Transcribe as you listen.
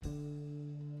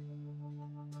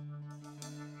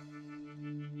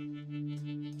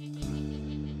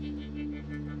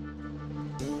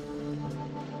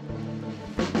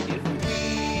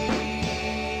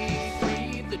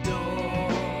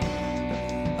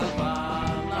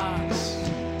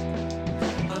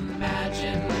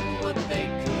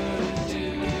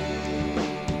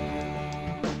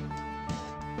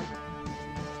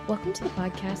Welcome to the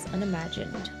podcast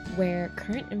Unimagined, where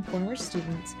current and former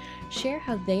students share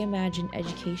how they imagine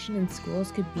education in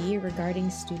schools could be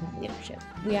regarding student leadership.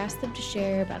 We ask them to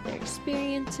share about their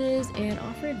experiences and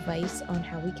offer advice on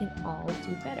how we can all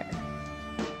do better.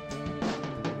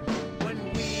 When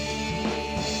we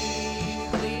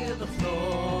clear the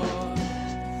floor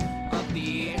of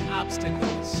the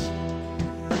obstacles,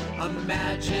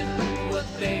 imagine what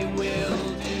they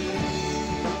will do.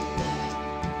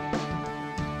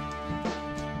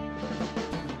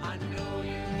 I know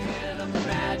you can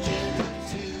imagine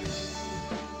too.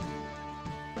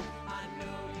 I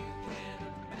know you can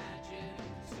imagine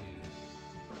too.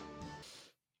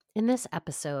 In this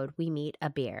episode, we meet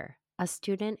Abir, a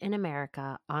student in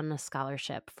America on a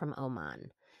scholarship from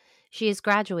Oman. She is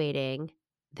graduating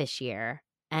this year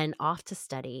and off to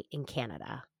study in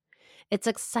Canada. It's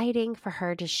exciting for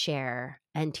her to share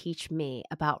and teach me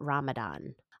about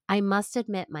Ramadan. I must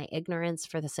admit my ignorance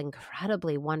for this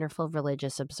incredibly wonderful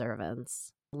religious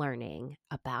observance, learning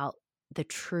about the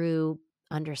true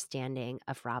understanding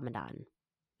of Ramadan.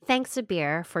 Thanks,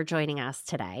 Abir, for joining us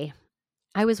today.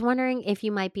 I was wondering if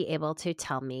you might be able to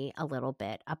tell me a little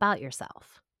bit about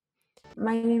yourself.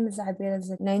 My name is Abir.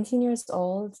 I'm 19 years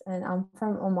old and I'm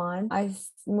from Oman. I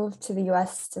moved to the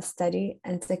US to study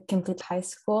and to complete high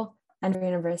school and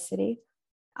university.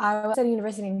 I was at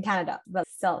university in Canada, but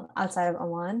still outside of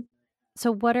Oman.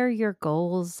 So, what are your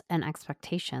goals and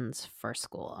expectations for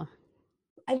school?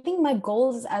 I think my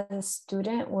goals as a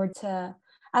student were to,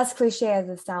 as cliche as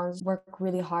it sounds, work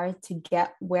really hard to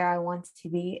get where I want to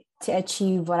be, to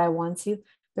achieve what I want to,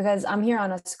 because I'm here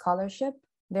on a scholarship.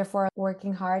 Therefore,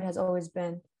 working hard has always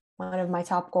been one of my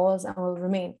top goals and will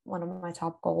remain one of my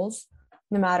top goals,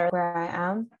 no matter where I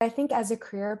am. I think as a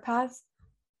career path,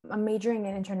 I'm majoring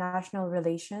in international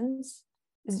relations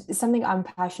is something I'm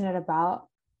passionate about,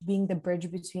 being the bridge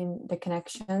between the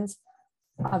connections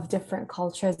of different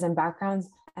cultures and backgrounds,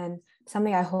 and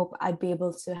something I hope I'd be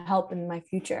able to help in my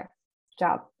future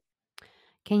job.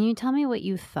 Can you tell me what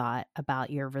you thought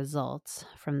about your results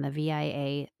from the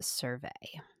VIA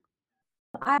survey?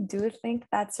 I do think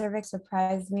that survey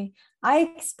surprised me.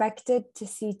 I expected to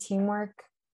see teamwork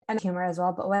and humor as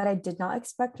well, but what I did not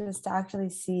expect was to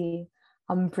actually see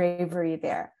bravery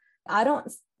there. I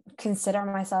don't consider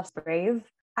myself brave.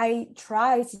 I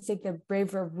try to take the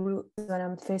braver route when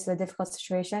I'm faced with a difficult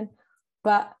situation,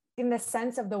 but in the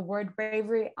sense of the word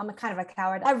bravery, I'm a kind of a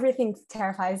coward. Everything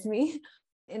terrifies me.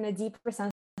 In a deeper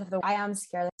sense of the I am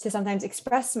scared to sometimes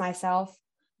express myself,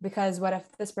 because what if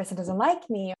this person doesn't like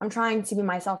me? I'm trying to be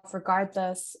myself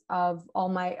regardless of all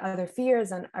my other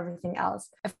fears and everything else.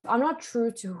 If I'm not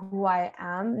true to who I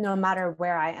am, no matter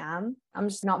where I am, I'm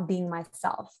just not being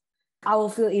myself. I will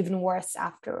feel even worse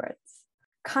afterwards.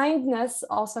 Kindness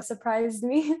also surprised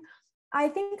me. I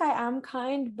think I am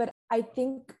kind, but I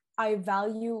think I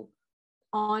value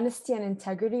honesty and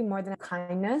integrity more than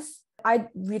kindness. I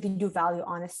really do value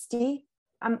honesty.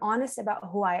 I'm honest about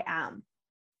who I am.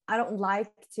 I don't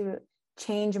like to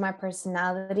change my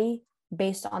personality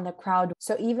based on the crowd.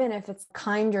 So even if it's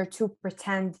kinder to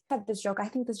pretend at this joke, I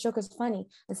think this joke is funny,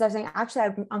 instead of saying, actually,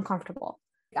 I'm uncomfortable.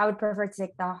 I would prefer to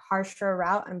take the harsher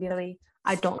route and be really,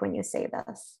 I don't when you say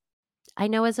this. I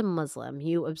know as a Muslim,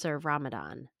 you observe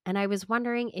Ramadan, and I was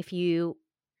wondering if you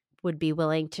would be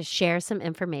willing to share some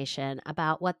information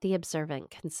about what the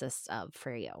observant consists of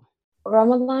for you.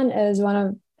 Ramadan is one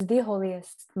of the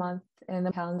holiest month in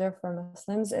the calendar for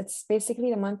Muslims. It's basically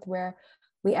the month where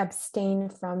we abstain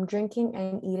from drinking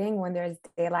and eating when there's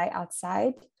daylight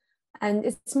outside. And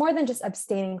it's more than just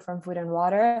abstaining from food and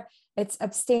water. It's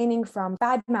abstaining from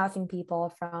bad-mouthing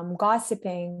people, from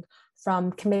gossiping,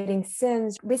 from committing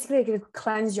sins. Basically, you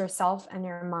cleanse yourself and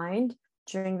your mind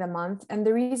during the month. And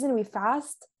the reason we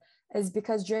fast is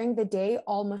because during the day,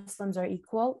 all Muslims are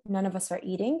equal. None of us are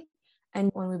eating.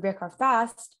 And when we break our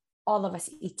fast, all of us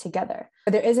eat together.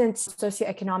 But there isn't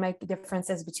socioeconomic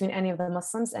differences between any of the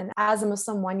Muslims. And as a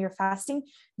Muslim, when you're fasting,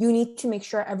 you need to make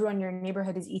sure everyone in your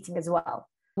neighborhood is eating as well.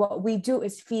 What we do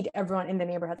is feed everyone in the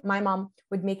neighborhood. My mom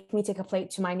would make me take a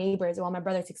plate to my neighbors while my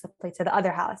brother takes a plate to the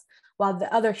other house, while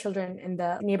the other children in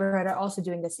the neighborhood are also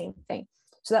doing the same thing.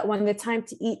 So that when the time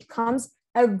to eat comes,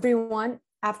 everyone,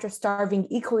 after starving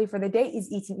equally for the day,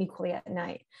 is eating equally at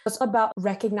night. It's about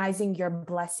recognizing your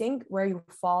blessing, where you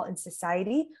fall in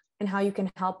society, and how you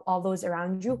can help all those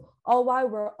around you, all while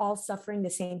we're all suffering the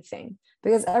same thing.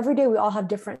 Because every day we all have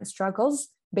different struggles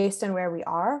based on where we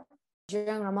are.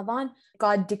 During Ramadan,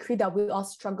 God decreed that we all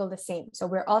struggle the same. So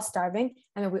we're all starving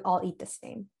and then we all eat the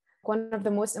same. One of the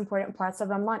most important parts of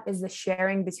Ramadan is the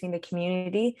sharing between the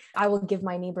community. I will give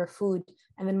my neighbor food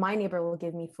and then my neighbor will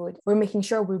give me food. We're making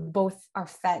sure we both are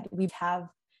fed. We have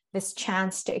this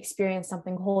chance to experience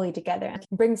something holy together. And it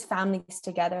brings families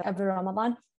together. Every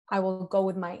Ramadan, I will go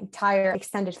with my entire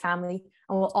extended family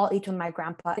and we'll all eat with my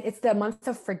grandpa. It's the month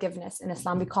of forgiveness in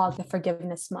Islam. We call it the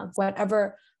forgiveness month.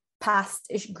 Whatever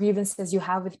past grievances you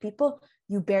have with people,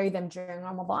 you bury them during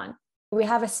Ramadan. We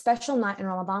have a special night in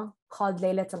Ramadan called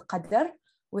Laylat al-Qadr,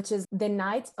 which is the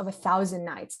night of 1,000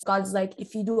 nights. God's like,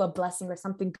 if you do a blessing or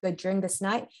something good during this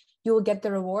night, you will get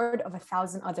the reward of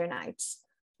 1,000 other nights.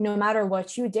 No matter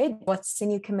what you did, what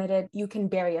sin you committed, you can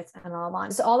bury it in Ramadan.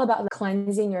 It's all about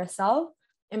cleansing yourself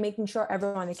and making sure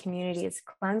everyone in the community is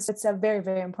cleansed. It's a very,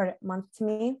 very important month to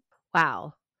me.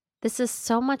 Wow. This is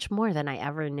so much more than I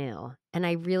ever knew. And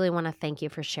I really want to thank you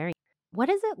for sharing. What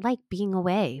is it like being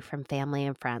away from family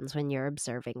and friends when you're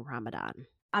observing Ramadan?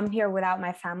 I'm here without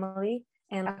my family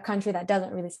in a country that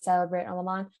doesn't really celebrate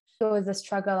Ramadan. It was a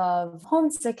struggle of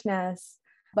homesickness,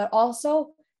 but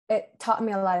also it taught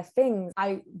me a lot of things.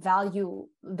 I value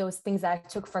those things that I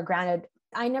took for granted.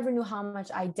 I never knew how much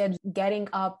I did getting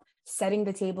up, setting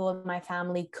the table with my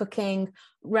family, cooking,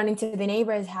 running to the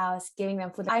neighbor's house, giving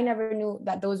them food. I never knew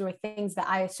that those were things that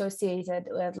I associated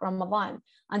with Ramadan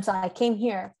until I came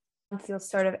here. I feel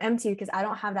sort of empty because I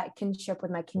don't have that kinship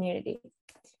with my community.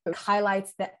 It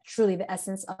highlights that truly the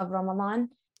essence of Ramadan.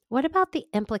 What about the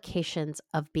implications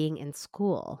of being in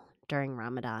school during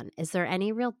Ramadan? Is there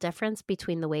any real difference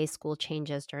between the way school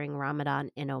changes during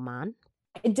Ramadan in Oman?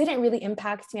 It didn't really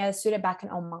impact me as a student back in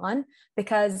Oman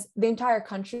because the entire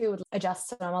country would adjust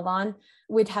to Ramadan.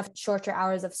 We'd have shorter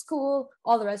hours of school.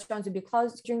 All the restaurants would be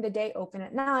closed during the day, open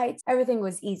at night. Everything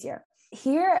was easier.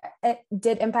 Here, it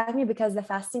did impact me because the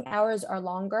fasting hours are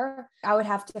longer. I would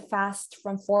have to fast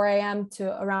from 4 a.m.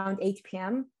 to around 8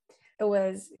 p.m. It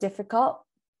was difficult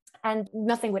and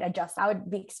nothing would adjust. I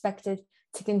would be expected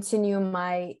to continue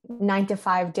my 9 to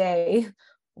 5 day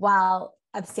while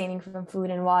abstaining from food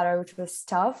and water, which was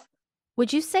tough.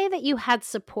 Would you say that you had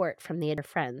support from the other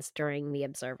friends during the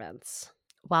observance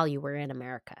while you were in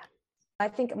America? I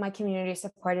think my community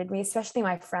supported me, especially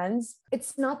my friends.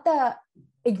 It's not the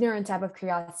ignorant type of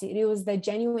curiosity. It was the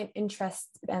genuine interest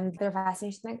and their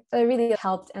fascination that really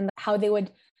helped. And how they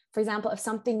would, for example, if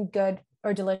something good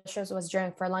or delicious was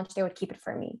during for lunch, they would keep it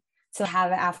for me to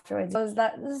have it afterwards. Those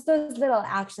little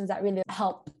actions that really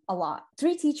help a lot.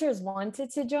 3 teachers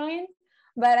wanted to join,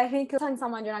 but I think telling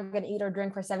someone you're not going to eat or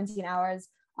drink for 17 hours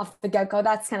off the get-go,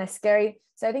 that's kind of scary.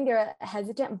 So I think they were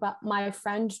hesitant, but my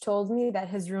friend told me that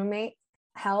his roommate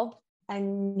helped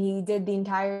and he did the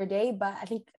entire day. But I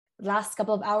think last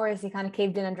couple of hours, he kind of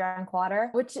caved in and drank water,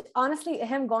 which honestly,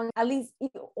 him going at least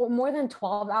more than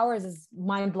 12 hours is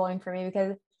mind-blowing for me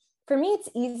because for me, it's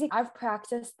easy. I've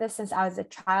practiced this since I was a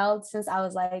child, since I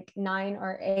was like 9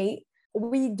 or 8.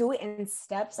 We do it in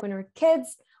steps. When we're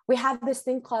kids, we have this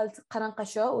thing called Qaran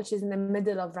Qasho, which is in the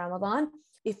middle of Ramadan.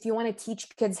 If you want to teach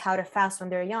kids how to fast when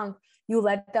they're young, you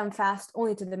let them fast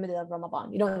only to the middle of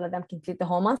Ramadan. You don't let them complete the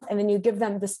whole month. And then you give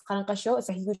them this Qaran Qasho. It's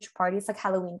a huge party. It's like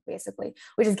Halloween, basically.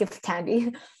 We just give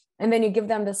candy. And then you give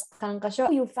them this Qaran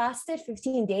Qasho. You fasted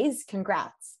 15 days.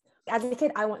 Congrats. As a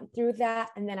kid, I went through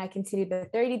that. And then I continued the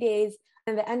 30 days.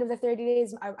 And at the end of the 30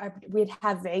 days, we'd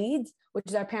have Eid, which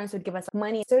is our parents would give us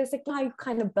money. So it's like how you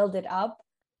kind of build it up.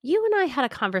 You and I had a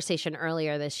conversation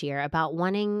earlier this year about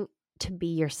wanting to be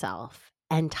yourself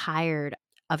and tired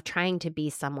of trying to be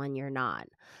someone you're not.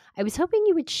 I was hoping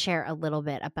you would share a little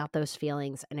bit about those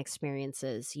feelings and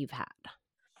experiences you've had.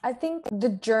 I think the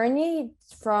journey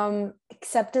from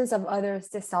acceptance of others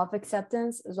to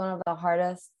self-acceptance is one of the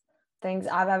hardest things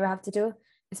I've ever had to do,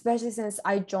 especially since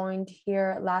I joined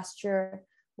here last year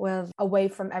with away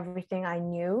from everything I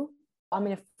knew. I'm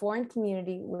in a foreign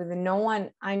community with no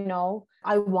one I know.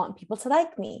 I want people to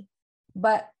like me,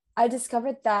 but I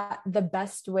discovered that the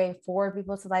best way for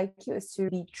people to like you is to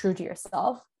be true to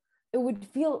yourself. It would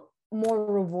feel more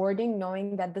rewarding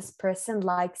knowing that this person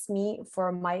likes me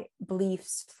for my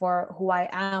beliefs, for who I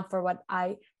am, for what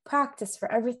I practice,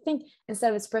 for everything, instead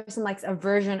of this person likes a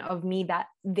version of me that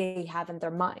they have in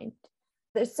their mind.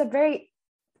 It's a very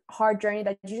hard journey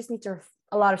that you just need to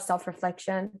a lot of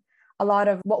self-reflection, a lot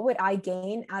of what would I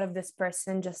gain out of this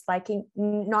person just liking,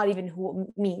 not even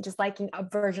me, just liking a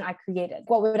version I created.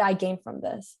 What would I gain from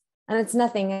this? And it's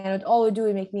nothing. And all it would do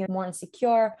is make me more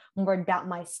insecure, more doubt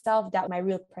myself, doubt my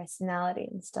real personality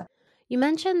and stuff. You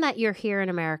mentioned that you're here in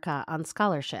America on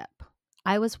scholarship.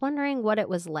 I was wondering what it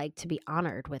was like to be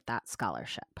honored with that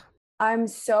scholarship. I'm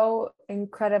so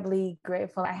incredibly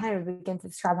grateful. I can't even begin to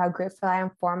describe how grateful I am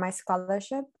for my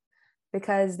scholarship,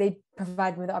 because they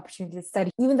provide me the opportunity to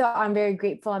study. Even though I'm very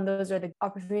grateful and those are the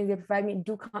opportunities they provide me,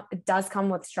 it does come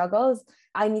with struggles.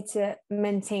 I need to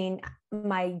maintain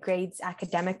my grades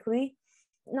academically.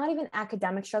 not even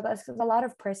academic struggle, it's a lot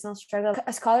of personal struggle.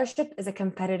 A scholarship is a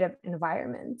competitive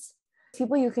environment.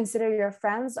 People you consider your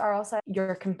friends are also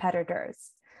your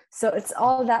competitors. So it's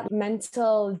all that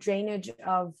mental drainage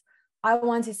of, I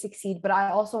want to succeed, but I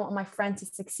also want my friend to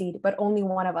succeed, but only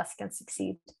one of us can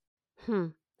succeed.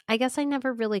 I guess I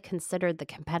never really considered the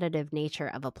competitive nature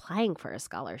of applying for a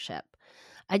scholarship.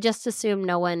 I just assumed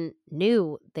no one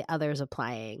knew the others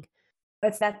applying.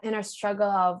 It's that inner struggle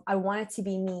of, I want it to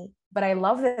be me, but I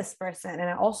love this person and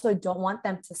I also don't want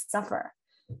them to suffer.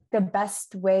 The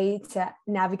best way to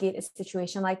navigate a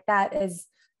situation like that is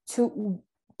to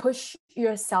push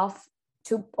yourself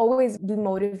to always be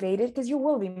motivated, because you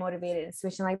will be motivated in a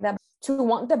situation like that, to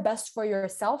want the best for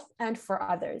yourself and for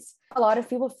others. A lot of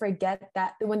people forget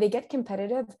that when they get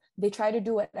competitive, they try to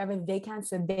do whatever they can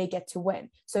so they get to win,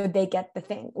 so they get the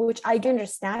thing, which I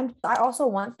understand. I also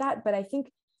want that, but I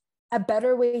think a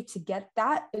better way to get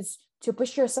that is to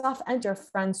push yourself and your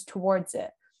friends towards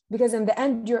it. Because in the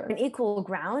end, you're on equal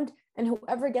ground and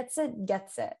whoever gets it,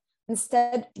 gets it.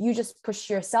 Instead, you just push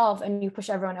yourself and you push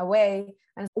everyone away.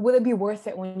 And will it be worth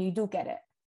it when you do get it?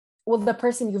 Will the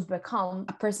person you've become,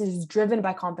 a person who's driven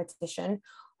by competition,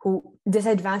 who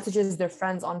disadvantages their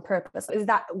friends on purpose, is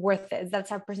that worth it? Is that the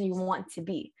type of person you want to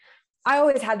be? I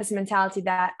always had this mentality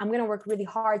that I'm going to work really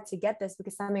hard to get this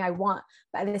because it's something I want.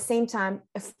 But at the same time,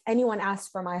 if anyone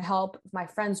asked for my help, if my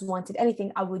friends wanted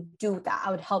anything, I would do that.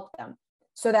 I would help them.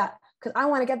 So that, because I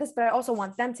want to get this, but I also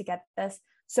want them to get this.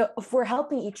 So if we're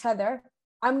helping each other,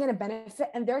 I'm going to benefit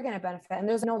and they're going to benefit and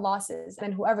there's no losses.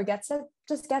 And whoever gets it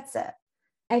just gets it.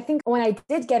 I think when I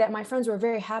did get it, my friends were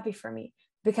very happy for me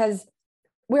because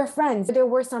we're friends. There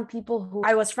were some people who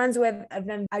I was friends with, and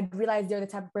then I realized they're the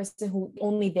type of person who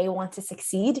only they want to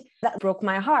succeed. That broke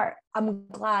my heart. I'm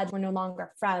glad we're no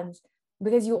longer friends,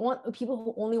 because you want people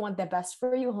who only want the best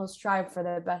for you, who'll strive for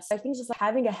the best. I think just like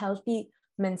having a healthy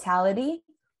mentality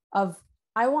of,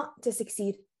 I want to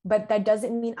succeed, but that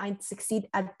doesn't mean I succeed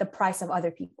at the price of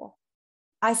other people.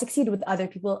 I succeed with other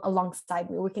people alongside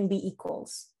me. We can be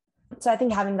equals. So I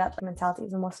think having that mentality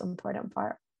is the most important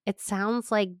part. It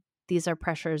sounds like these are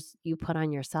pressures you put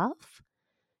on yourself.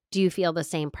 Do you feel the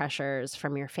same pressures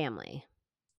from your family?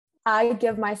 I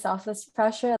give myself this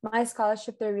pressure. My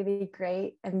scholarship, they're really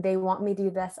great and they want me to do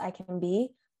the best I can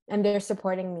be and they're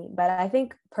supporting me. But I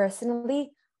think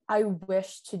personally, I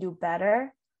wish to do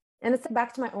better. And it's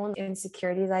back to my own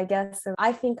insecurities, I guess. So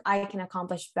I think I can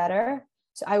accomplish better.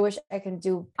 So I wish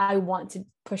I want to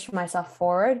push myself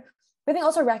forward. But I think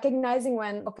also recognizing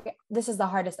when, okay, this is the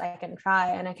hardest I can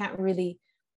try and I can't really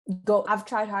go, I've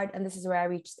tried hard and this is where I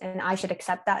reached and I should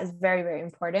accept that is very, very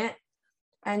important.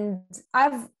 And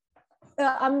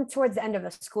I'm towards the end of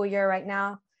the school year right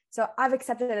now. So I've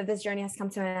accepted that this journey has come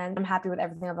to an end. I'm happy with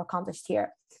everything I've accomplished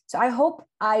here. So I hope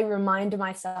I remind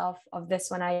myself of this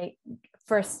when I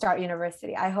first start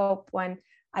university. I hope when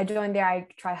I join there, I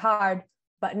try hard,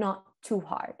 but not too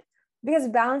hard. Because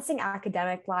balancing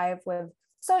academic life with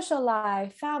social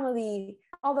life, family,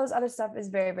 all those other stuff is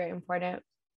very, very important.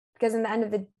 Because in the end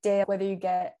of the day, whether you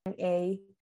get an A,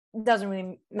 it doesn't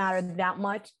really matter that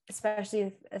much, especially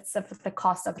if it's at the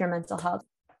cost of your mental health.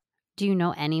 Do you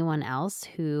know anyone else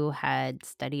who had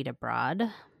studied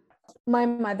abroad? My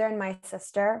mother and my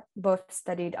sister both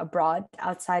studied abroad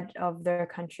outside of their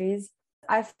countries.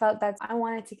 I felt that I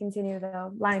wanted to continue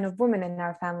the line of women in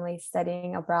our family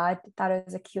studying abroad. Thought it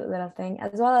was a cute little thing,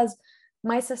 as well as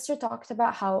my sister talked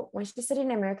about how when she studied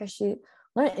in America, she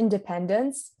learned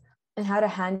independence and how to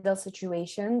handle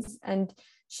situations. And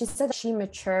she said she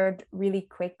matured really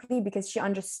quickly because she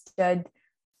understood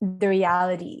the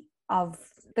reality of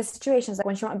the situations. Like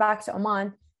when she went back to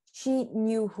Oman, she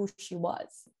knew who she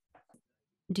was.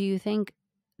 Do you think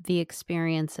the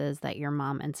experiences that your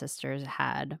mom and sisters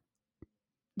had,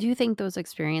 do you think those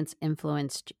experiences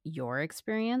influenced your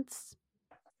experience?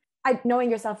 Knowing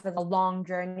yourself is a long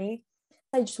journey.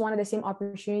 I just wanted the same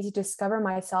opportunity to discover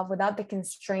myself without the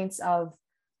constraints of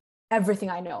everything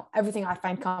I know, everything I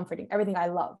find comforting, everything I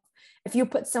love. If you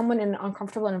put someone in an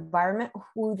uncomfortable environment,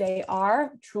 who they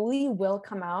are truly will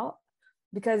come out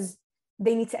because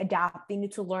they need to adapt, they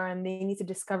need to learn, they need to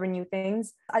discover new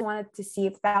things. I wanted to see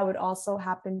if that would also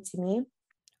happen to me.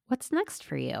 What's next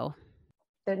for you?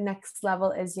 The next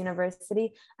level is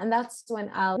university. And that's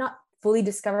when I'll not fully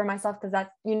discover myself, because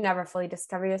that you never fully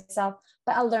discover yourself,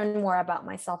 but I'll learn more about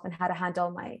myself and how to handle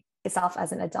myself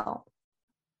as an adult.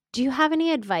 Do you have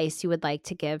any advice you would like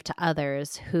to give to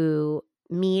others who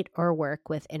meet or work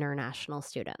with international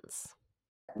students?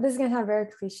 This is going to sound very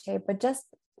cliche, but just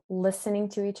listening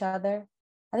to each other.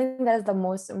 I think that is the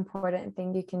most important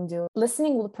thing you can do.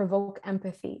 Listening will provoke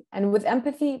empathy. And with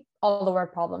empathy, all the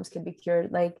world problems can be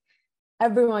cured. Like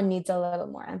everyone needs a little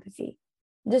more empathy.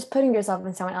 Just putting yourself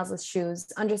in someone else's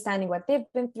shoes, understanding what they've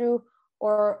been through,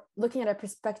 or looking at a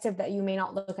perspective that you may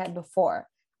not look at before.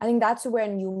 I think that's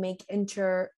when you make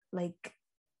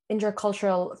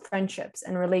intercultural friendships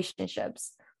and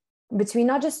relationships between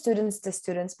not just students to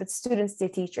students, but students to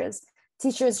teachers.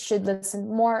 Teachers should listen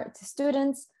more to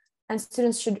students, and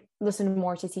students should listen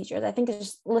more to teachers. I think it's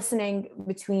just listening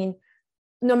between,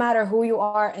 no matter who you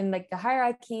are in like the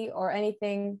hierarchy or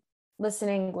anything,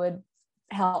 listening would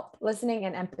help. Listening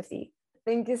and empathy.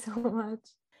 Thank you so much.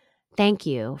 Thank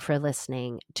you for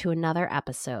listening to another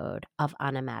episode of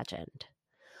Unimagined.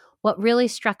 What really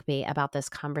struck me about this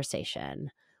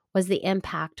conversation was the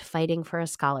impact fighting for a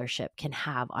scholarship can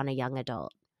have on a young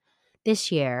adult.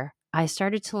 This year, I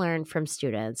started to learn from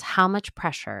students how much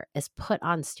pressure is put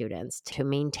on students to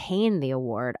maintain the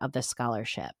award of the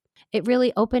scholarship. It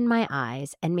really opened my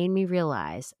eyes and made me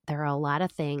realize there are a lot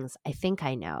of things I think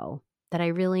I know that I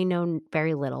really know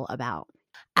very little about.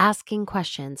 Asking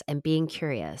questions and being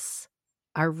curious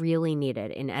are really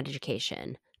needed in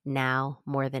education now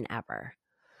more than ever.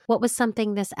 What was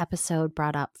something this episode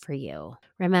brought up for you?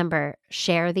 Remember,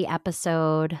 share the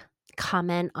episode,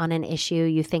 comment on an issue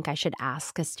you think I should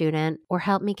ask a student, or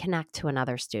help me connect to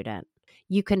another student.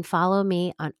 You can follow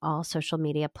me on all social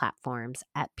media platforms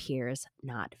at Peers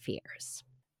Not Fears.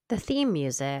 The theme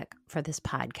music for this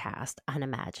podcast,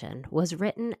 Unimagined, was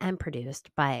written and produced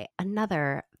by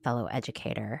another fellow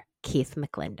educator, Keith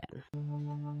McClendon.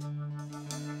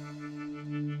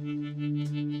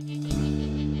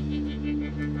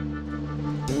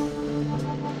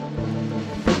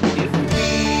 If we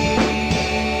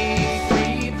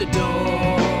freed the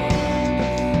door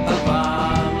of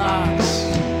our locks,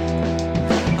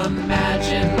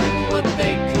 imagine what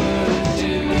they could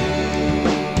do.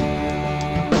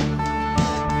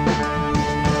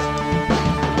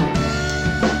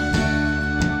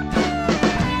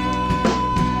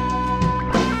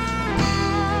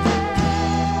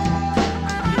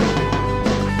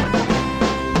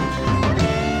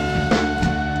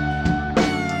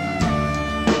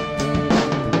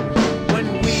 When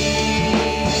we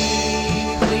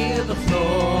clear the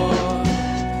floor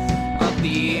of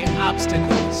the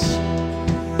obstacles,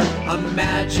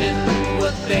 imagine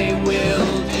what they will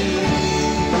do.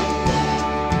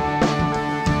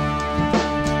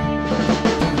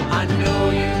 I know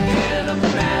you can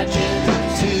imagine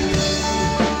too.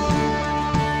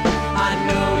 I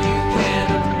know you can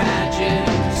imagine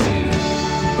too.